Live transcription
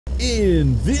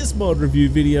In this mod review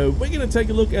video, we're going to take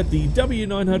a look at the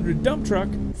W900 dump truck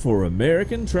for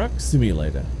American Truck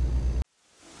Simulator.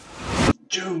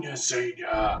 Junior,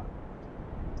 senior.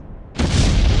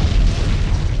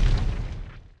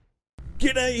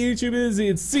 G'day YouTubers,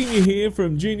 it's Senior here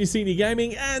from Junior Senior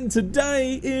Gaming, and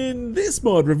today in this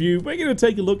mod review we're going to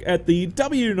take a look at the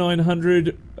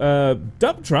W900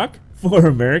 dump truck for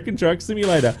American Truck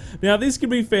Simulator. Now this can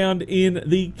be found in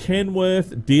the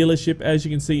Kenworth dealership, as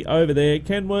you can see over there,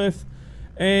 Kenworth.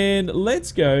 And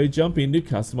let's go jump into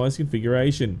customized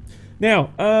configuration.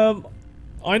 Now,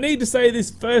 I need to say this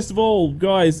first of all,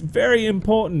 guys, very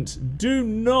important. Do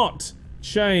not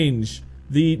change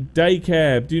the day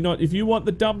cab. Do not, if you want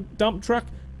the dump truck,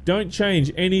 don't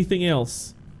change anything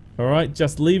else. Alright,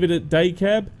 just leave it at day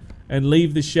cab and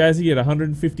leave the chassis at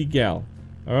 150 gal.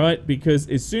 Alright, because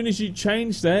as soon as you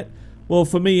change that, well,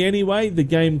 for me anyway, the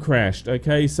game crashed.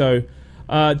 Okay, so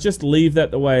just leave that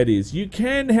the way it is. You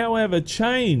can, however,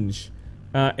 change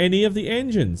any of the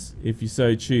engines if you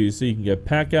so choose. So you can go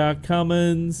Packer,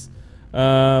 Cummins,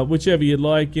 whichever you'd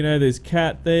like. You know, there's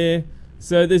Cat there.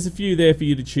 So there's a few there for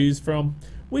you to choose from,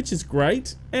 which is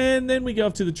great. And then we go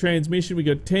up to the transmission. We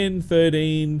got 10,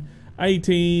 13,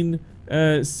 18,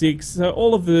 6. So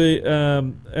all of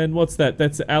the, and what's that?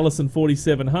 That's Allison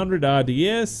 4700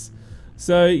 RDS.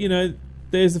 So, you know,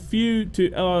 there's a few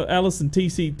to, Allison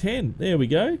TC10. There we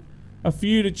go. A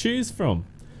few to choose from.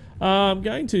 I'm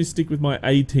going to stick with my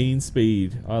 18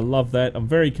 speed. I love that. I'm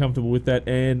very comfortable with that,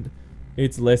 and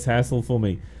it's less hassle for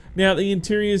me. Now the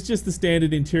interior is just the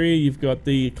standard interior. You've got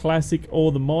the classic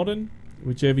or the modern,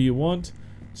 whichever you want.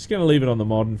 Just going to leave it on the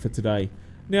modern for today.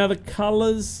 Now the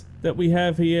colors that we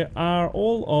have here are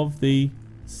all of the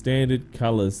standard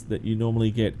colors that you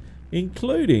normally get,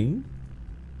 including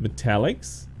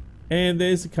metallics, and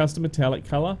there's a custom metallic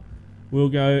color. We'll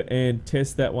go and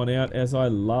test that one out, as I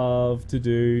love to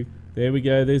do. There we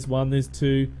go, there's one, there's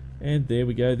two, and there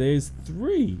we go, there's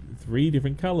three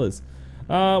different colors.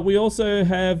 We also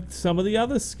have some of the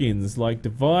other skins, like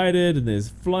Divided, and there's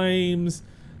Flames,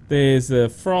 there's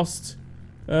Frost.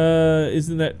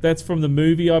 That's from the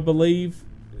movie, I believe.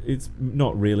 It's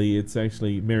not really, it's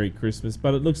actually Merry Christmas,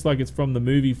 but it looks like it's from the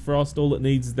movie Frost. All it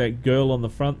needs is that girl on the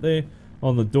front there,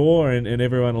 on the door, and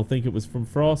everyone will think it was from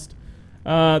Frost.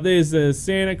 There's the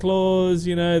Santa Claus,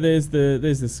 you know, there's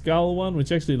the skull one,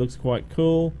 which actually looks quite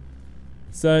cool.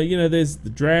 So, you know, there's the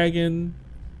dragon.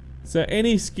 So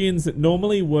any skins that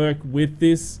normally work with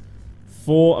this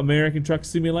for American Truck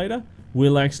Simulator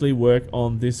will actually work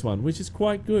on this one, which is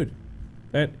quite good.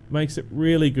 That makes it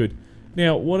really good.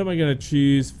 Now, what am I going to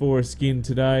choose for a skin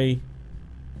today?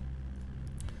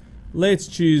 Let's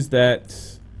choose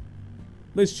that.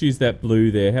 Let's choose that blue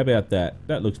there. How about that?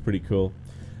 That looks pretty cool.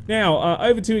 Now,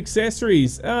 over to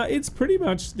accessories. It's pretty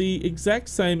much the exact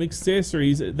same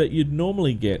accessories that you'd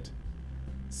normally get.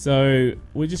 So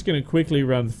we're just going to quickly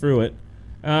run through it.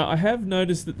 I have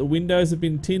noticed that the windows have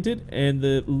been tinted and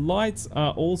the lights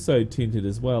are also tinted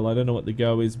as well. I don't know what the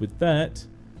go is with that,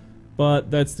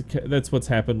 but that's what's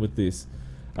happened with this.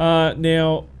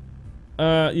 Now,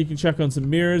 you can chuck on some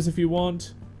mirrors if you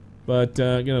want, but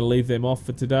I'm going to leave them off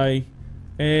for today.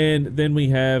 And then we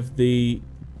have the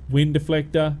wind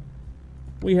deflector.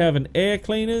 We have an air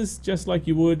cleaners, just like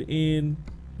you would in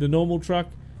the normal truck.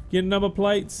 Get number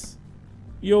plates.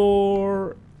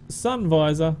 Your sun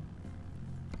visor.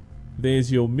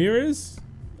 There's your mirrors.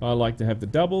 I like to have the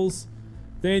doubles.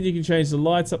 Then you can change the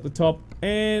lights up the top,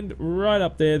 and right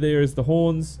up there is the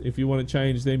horns. If you want to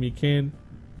change them, you can.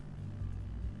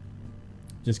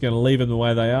 Just going to leave them the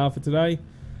way they are for today.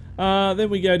 Then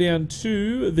we go down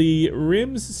to the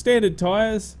rims. Standard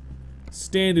tires,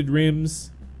 standard rims,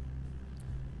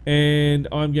 and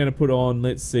I'm going to put on,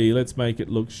 let's see, let's make it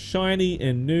look shiny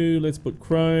and new. Let's put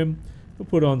chrome. We'll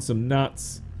put on some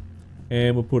nuts,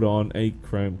 and we'll put on a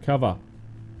chrome cover.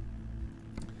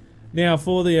 Now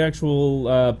for the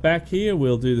actual back here,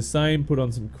 we'll do the same, put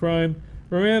on some chrome.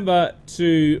 Remember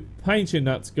to paint your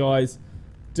nuts, guys.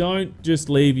 Don't just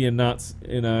leave your nuts,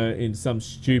 you know, in some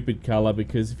stupid color,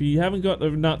 because if you haven't got the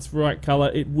nuts right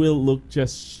color, it will look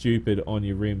just stupid on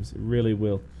your rims. It really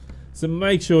will. So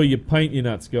make sure you paint your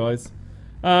nuts, guys.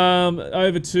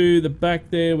 Over to the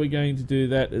back there, we're going to do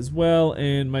that as well,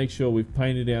 and make sure we've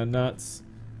painted our nuts,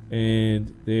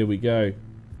 and there we go.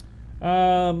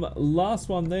 Last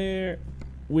one there,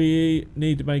 we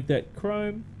need to make that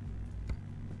chrome,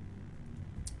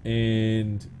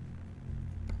 and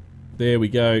there we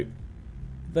go.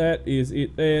 That is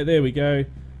it there. There we go.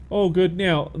 All good.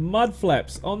 Now, mud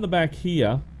flaps on the back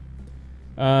here.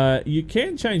 You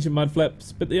can change the mud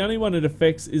flaps, but the only one it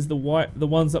affects is the white, the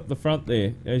ones up the front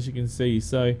there, as you can see.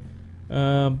 So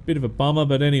Bit of a bummer,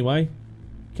 but anyway.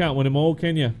 Can't win them all,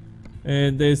 can you?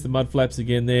 And there's the mud flaps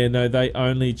again there. No, they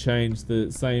only change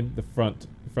the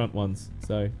front ones.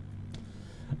 So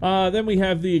then we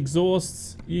have the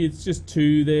exhausts. It's just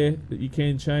 2 there that you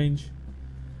can change.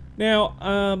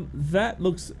 Now, that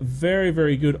looks very,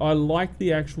 very good. I like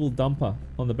the actual dumper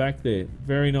on the back there.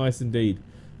 Very nice indeed.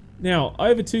 Now,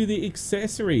 over to the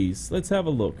accessories. Let's have a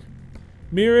look.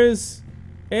 Mirrors,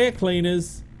 air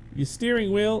cleaners, your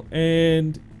steering wheel,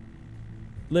 and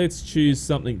let's choose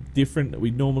something different that we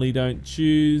normally don't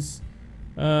choose.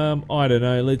 I don't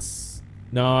know.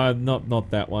 No,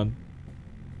 not that one.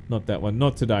 Not that one.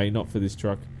 Not today. Not for this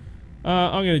truck.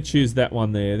 I'm going to choose that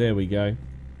one there. There we go.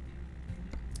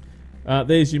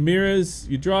 There's your mirrors,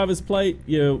 your driver's plate,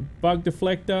 your bug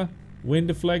deflector, wind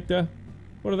deflector.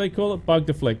 What do they call it? Bug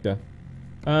deflector.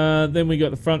 Then we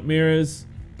got the front mirrors.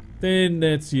 Then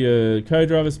that's your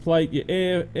co-driver's plate,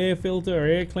 your air filter or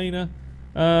air cleaner,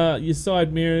 your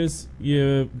side mirrors,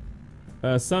 your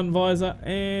sun visor,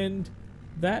 and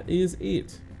that is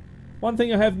it. One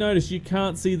thing I have noticed, you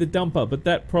can't see the dumper, but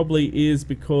that probably is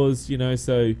because, you know,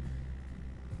 so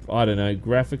I don't know,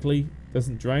 graphically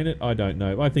doesn't drain it. I don't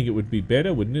know. I think it would be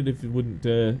better, wouldn't it, if it wouldn't,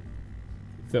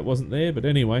 if that wasn't there. But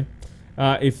anyway,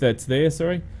 if that's there,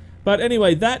 sorry. But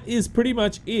anyway, that is pretty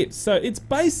much it. So it's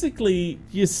basically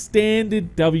your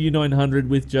standard W900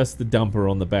 with just the dumper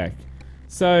on the back.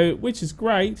 So, which is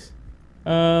great.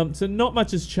 So not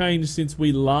much has changed since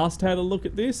we last had a look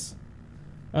at this.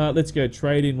 Let's go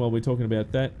trade in while we're talking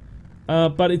about that.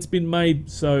 But it's been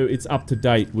made so it's up to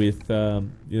date with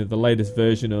you know, the latest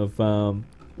version of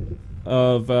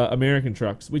American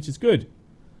trucks, which is good.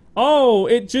 Oh,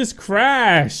 it just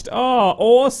crashed. Oh,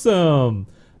 awesome.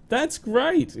 That's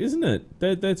great, isn't it?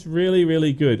 That's really,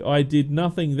 really good. I did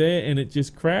nothing there and it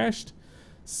just crashed.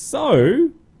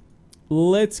 So,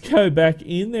 let's go back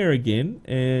in there again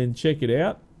and check it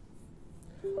out.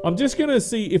 I'm just going to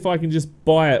see if I can just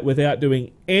buy it without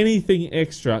doing anything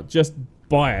extra. Just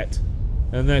buy it.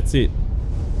 And that's it.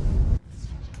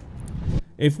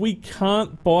 If we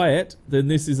can't buy it, then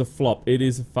this is a flop. It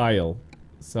is a fail.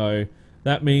 So,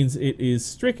 that means it is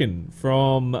stricken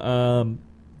from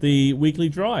the weekly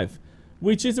drive,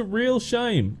 which is a real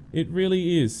shame. It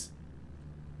really is.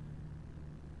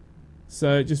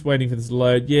 So just waiting for this to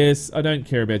load. Yes, I don't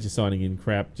care about your signing in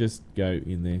crap. Just go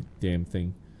in there, damn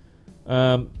thing.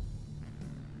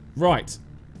 Right.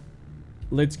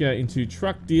 Let's go into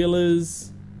truck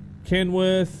dealers.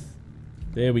 Kenworth.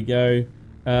 There we go.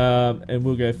 And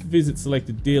we'll go visit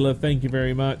selected dealer. Thank you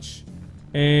very much.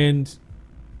 And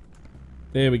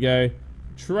there we go.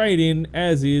 Trade in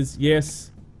as is. Yes.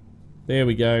 There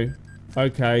we go.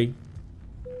 Okay.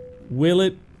 Will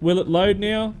it load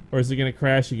now? Or is it going to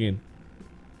crash again?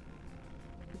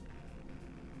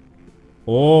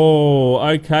 Oh,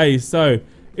 okay. So,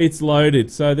 it's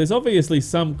loaded. So, there's obviously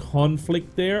some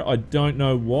conflict there. I don't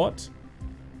know what.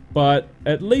 But,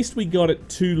 at least we got it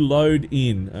to load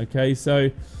in. Okay,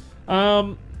 so...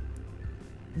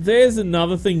 there's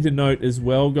another thing to note as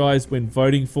well, guys, when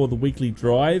voting for the weekly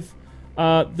drive.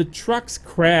 The trucks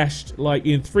crashed like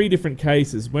in 3 different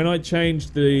cases. When I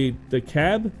changed the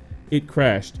cab, it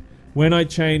crashed. When I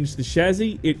changed the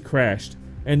chassis, it crashed.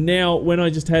 And now when I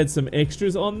just had some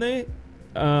extras on there,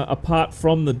 apart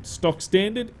from the stock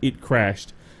standard, it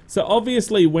crashed. So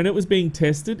obviously when it was being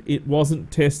tested, it wasn't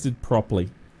tested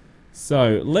properly.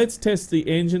 So let's test the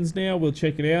engines now. We'll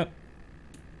check it out.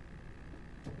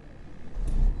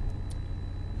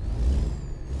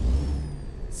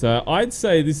 So I'd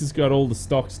say this has got all the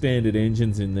stock standard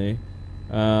engines in there.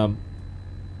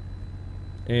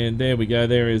 And there we go.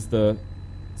 There is the...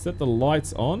 Is that the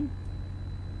lights on?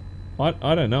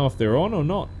 I don't know if they're on or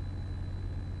not.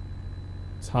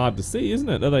 It's hard to see, isn't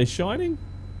it? Are they shining?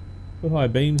 Put high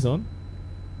beams on.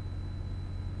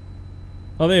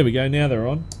 Oh, there we go. Now they're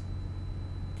on.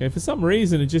 Okay, for some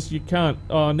reason it just... You can't...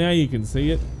 Oh, now you can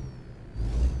see it.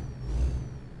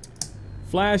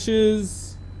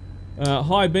 Flashes...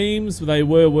 high beams, they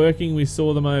were working. We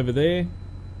saw them over there.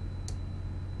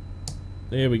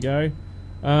 There we go.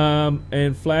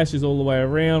 And flashes all the way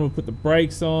around. We'll put the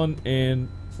brakes on and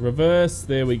reverse.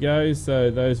 There we go.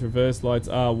 So those reverse lights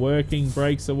are working.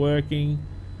 Brakes are working.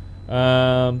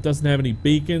 Doesn't have any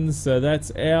beacons, so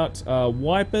that's out.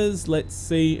 Wipers, let's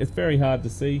see. It's very hard to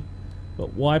see.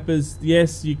 But wipers,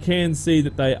 yes, you can see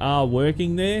that they are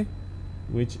working there,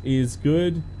 which is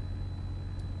good.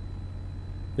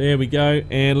 There we go,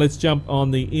 and let's jump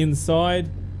on the inside.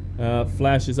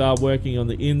 Flashes are working on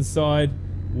the inside.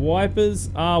 Wipers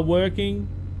are working.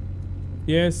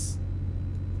 Yes.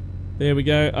 There we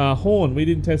go. Horn, we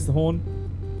didn't test the horn.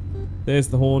 There's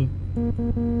the horn.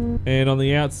 And on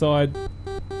the outside.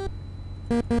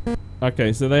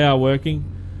 Okay, so they are working.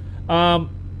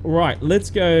 Right, let's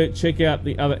go check out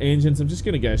the other engines. I'm just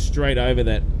going to go straight over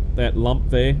that lump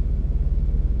there.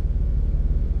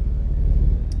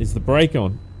 Is the brake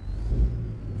on?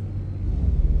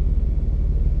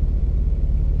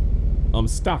 I'm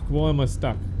stuck. Why am I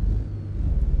stuck?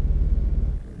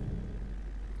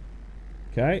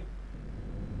 Okay.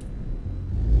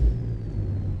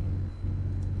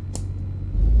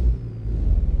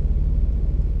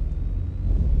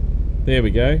 There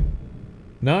we go.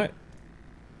 No.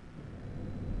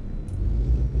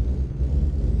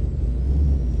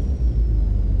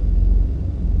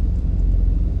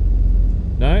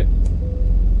 No.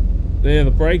 There,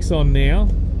 the brake's on now.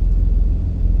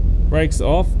 Brakes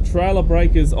off. Trailer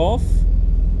brake is off.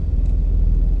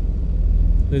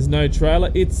 There's no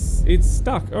trailer. It's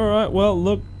stuck. Alright, well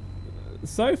look,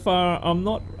 so far I'm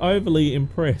not overly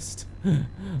impressed.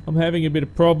 I'm having a bit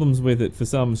of problems with it for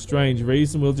some strange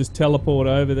reason. We'll just teleport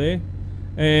over there.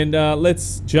 And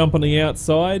let's jump on the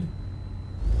outside.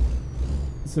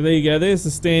 So there you go. There's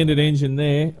the standard engine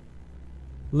there.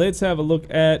 Let's have a look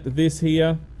at this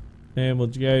here. And we'll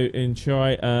go and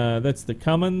try, that's the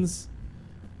Cummins.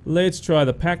 Let's try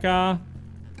the Packard.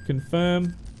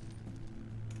 Confirm.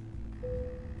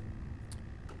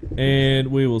 And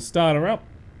we will start her up.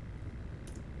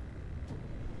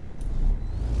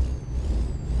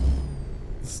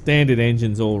 Standard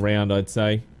engines all round, I'd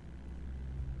say.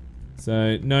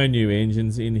 So no new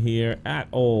engines in here at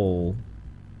all.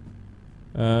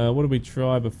 What did we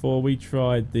try before? We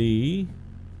tried the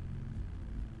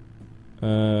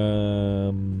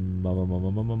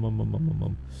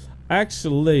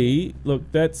actually,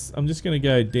 look, that's, I'm just going to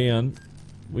go down.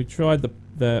 We tried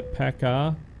the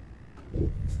Packard.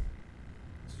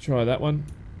 Let's try that one.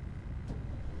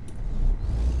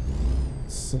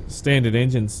 Standard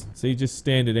engines. See, just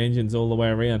standard engines all the way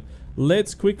around.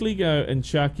 Let's quickly go and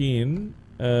chuck in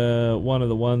one of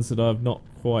the ones that I've not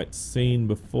quite seen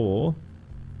before.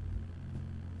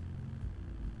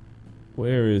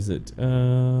 Where is it?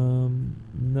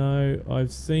 No,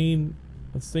 I've seen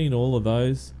all of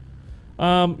those.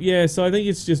 Yeah, so I think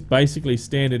it's just basically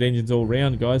standard engines all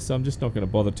round, guys, so I'm just not going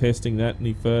to bother testing that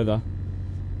any further.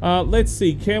 Let's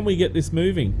see, can we get this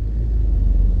moving?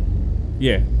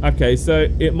 Yeah, okay, so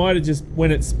it might have just,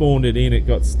 when it spawned it in, it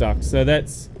got stuck. So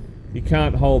that's, you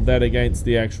can't hold that against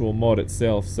the actual mod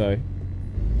itself, so.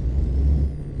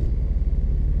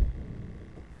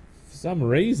 For some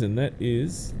reason, that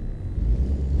is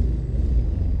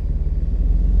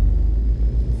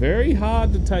very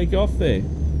hard to take off there.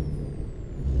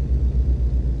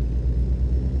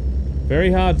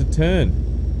 Very hard to turn.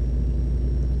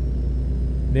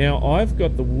 Now, I've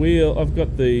got the wheel, I've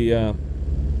got the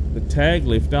tag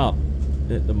lift up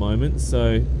at the moment,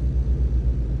 so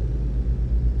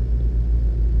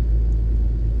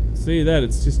see that,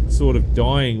 it's just sort of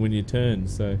dying when you turn,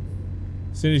 so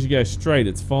as soon as you go straight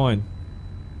it's fine.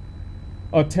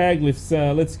 Oh, tag lifts,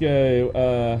 let's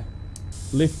go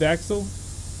lift axle.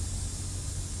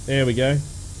 There we go.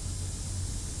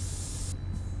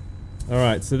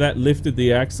 Alright, so that lifted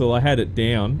the axle. I had it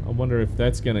down. I wonder if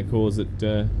that's going to cause it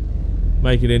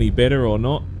make it any better or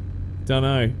not. Don't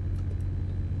know.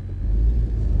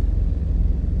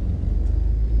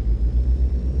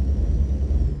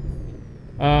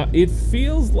 It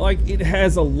feels like it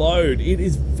has a load. It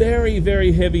is very,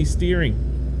 very heavy steering.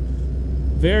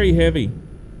 Very heavy.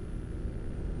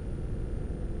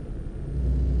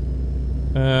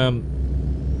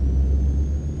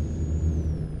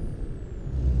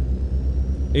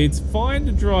 It's fine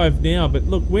to drive now, but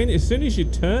look, as soon as you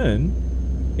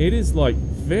turn, it is like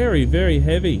very, very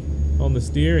heavy on the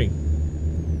steering.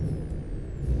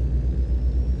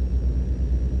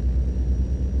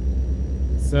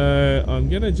 So I'm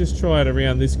gonna just try it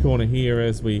around this corner here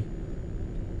as we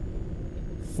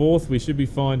fourth. We should be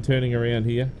fine turning around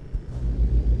here.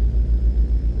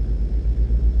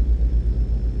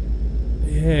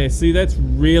 Yeah, see, that's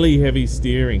really heavy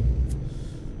steering.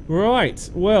 Right,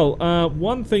 well,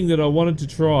 one thing that I wanted to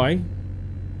try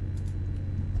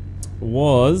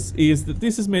is that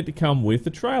this is meant to come with a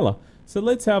trailer. So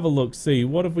let's have a look, see,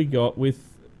 what have we got with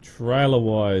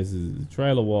trailer-wise?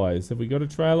 Trailer-wise, have we got a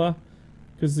trailer?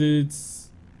 Because it's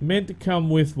meant to come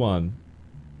with one.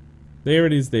 There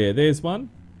it is there, there's one.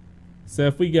 So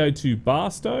if we go to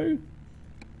Barstow,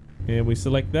 and we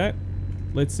select that,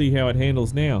 let's see how it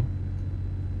handles now.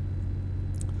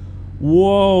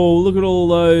 Whoa, look at all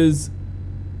those.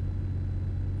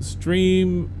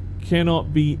 Stream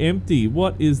cannot be empty.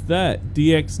 What is that?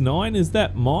 DX9? Is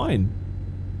that mine?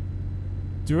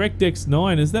 DirectX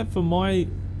 9, is that for my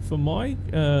for my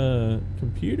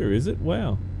computer, is it?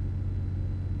 Wow.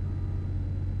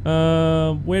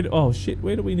 Oh shit,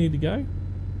 where do we need to go?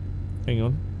 Hang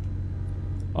on.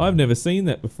 I've never seen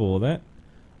that before, that.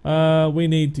 We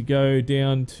need to go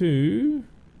down to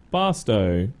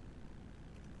Barstow.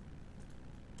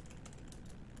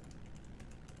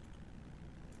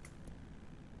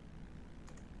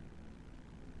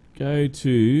 Go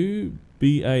to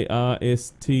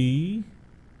B-A-R-S-T.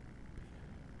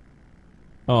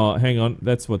 Oh, hang on.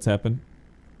 That's what's happened.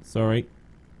 Sorry.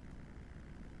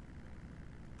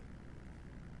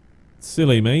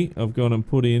 Silly me. I've gone and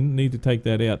put in. Need to take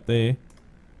that out there.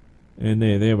 And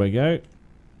there we go.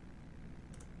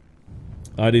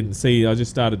 I didn't see. I just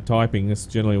started typing. That's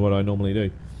generally what I normally do.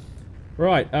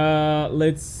 Right.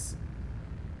 Let's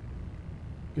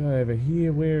go over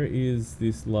here. Where is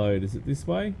this load? Is it this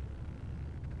way?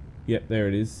 Yep, there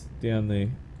it is. Down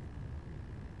there.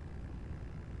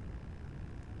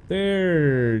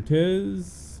 There it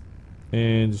is.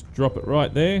 And just drop it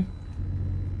right there.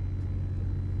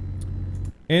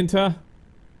 Enter.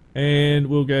 And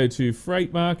we'll go to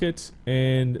Freight Market.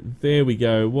 And there we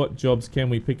go. What jobs can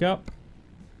we pick up?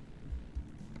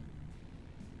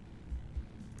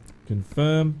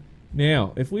 Confirm.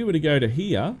 Now, if we were to go to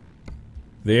here,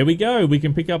 there we go. We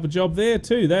can pick up a job there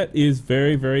too. That is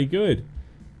very, very good.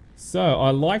 So, I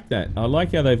like that. I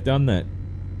like how they've done that.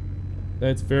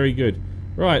 That's very good.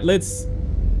 Right, let's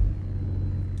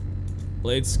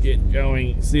get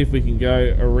going. See if we can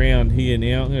go around here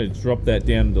now. I'm going to drop that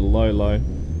down to low.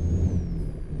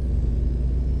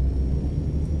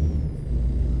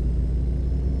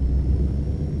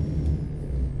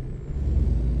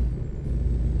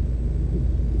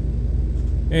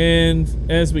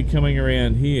 And as we're coming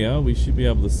around here, we should be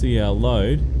able to see our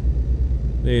load.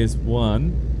 There's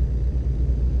one.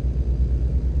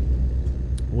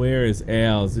 Where is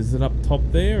ours? Is it up top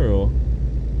there or?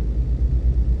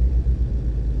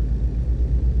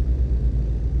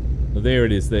 Oh, there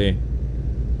it is there.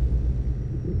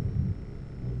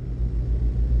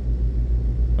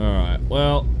 Alright,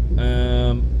 well,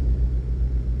 I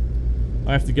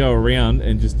have to go around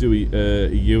and just do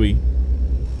a Yui.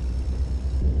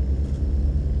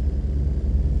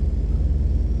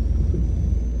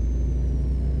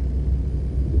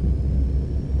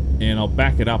 And I'll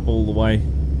back it up all the way.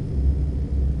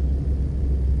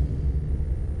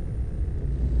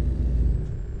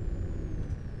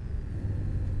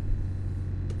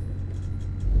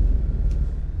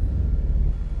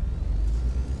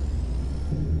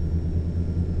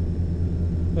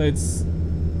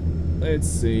 Let's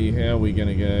see how we're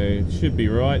gonna go. Should be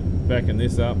right. Backing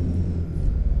this up.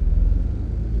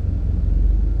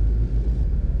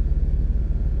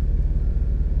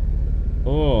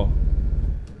 Oh.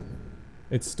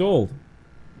 It's stalled.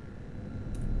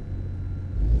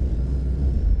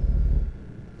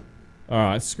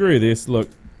 Alright, screw this. Look.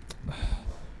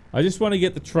 I just want to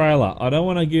get the trailer. I don't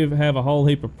want to have a whole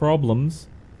heap of problems.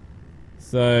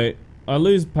 So, I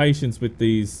lose patience with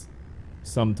these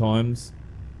sometimes.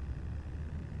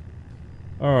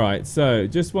 Alright, so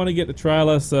just want to get the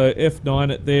trailer. So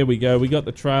F9 it. There we go. We got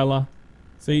the trailer.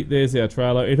 See, there's our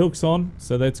trailer. It hooks on,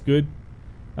 so that's good.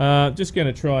 Just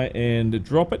going to try and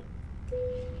drop it.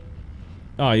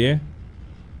 Oh, yeah.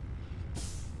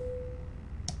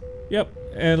 Yep,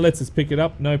 and lets us pick it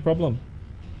up, no problem.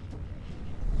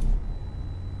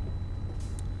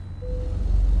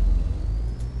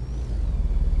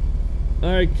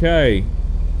 Okay,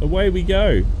 away we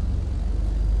go.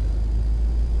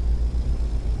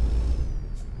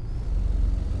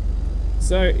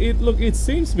 So it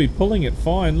seems to be pulling it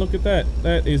fine. Look at that.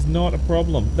 That is not a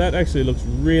problem. That actually looks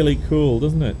really cool,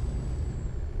 doesn't it?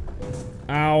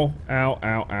 Ow, ow,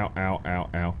 ow, ow, ow, ow,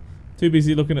 ow. Too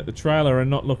busy looking at the trailer and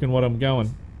not looking what I'm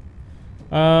going.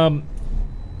 But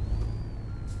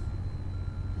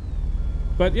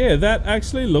yeah, that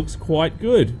actually looks quite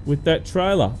good with that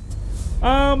trailer.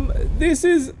 This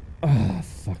is... oh,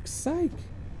 fuck's sake.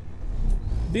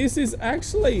 This is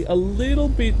actually a little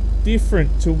bit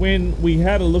different to when we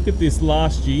had a look at this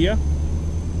last year.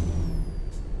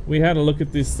 We had a look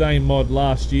at this same mod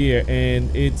last year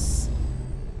and it's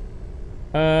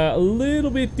a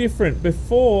little bit different.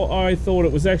 Before I thought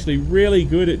it was actually really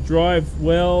good, it drive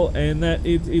well, and that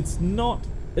it's not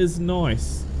as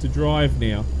nice to drive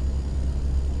now.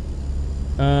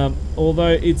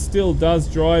 Although it still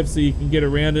does drive so you can get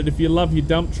around it. If you love your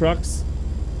dump trucks,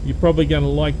 you're probably going to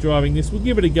like driving this. We'll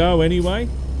give it a go anyway.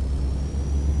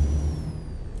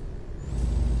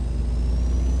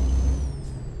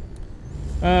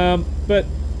 But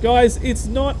guys, it's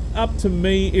not up to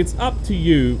me, it's up to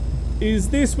you. Is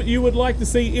this what you would like to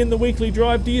see in the weekly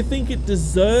drive? Do you think it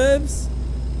deserves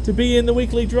to be in the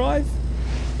weekly drive?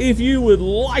 If you would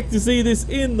like to see this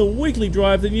in the weekly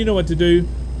drive, then you know what to do.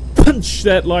 Punch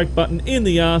that like button in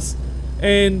the arse,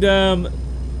 and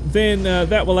then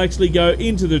that will actually go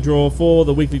into the draw for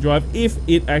the weekly drive if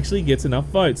it actually gets enough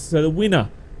votes. So the winner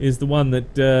is the one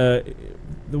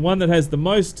that has the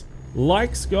most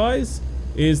likes, guys,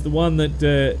 is the one that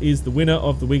is the winner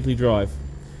of the weekly drive.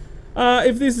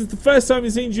 If this is the first time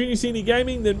you've seen Junior Senior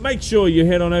Gaming, then make sure you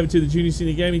head on over to the Junior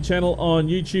Senior Gaming channel on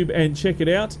YouTube and check it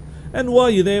out. And while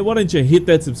you're there, why don't you hit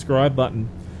that subscribe button?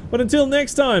 But until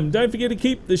next time, don't forget to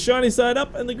keep the shiny side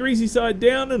up and the greasy side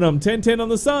down, and I'm 1010 on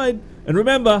the side. And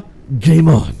remember, game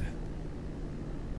on!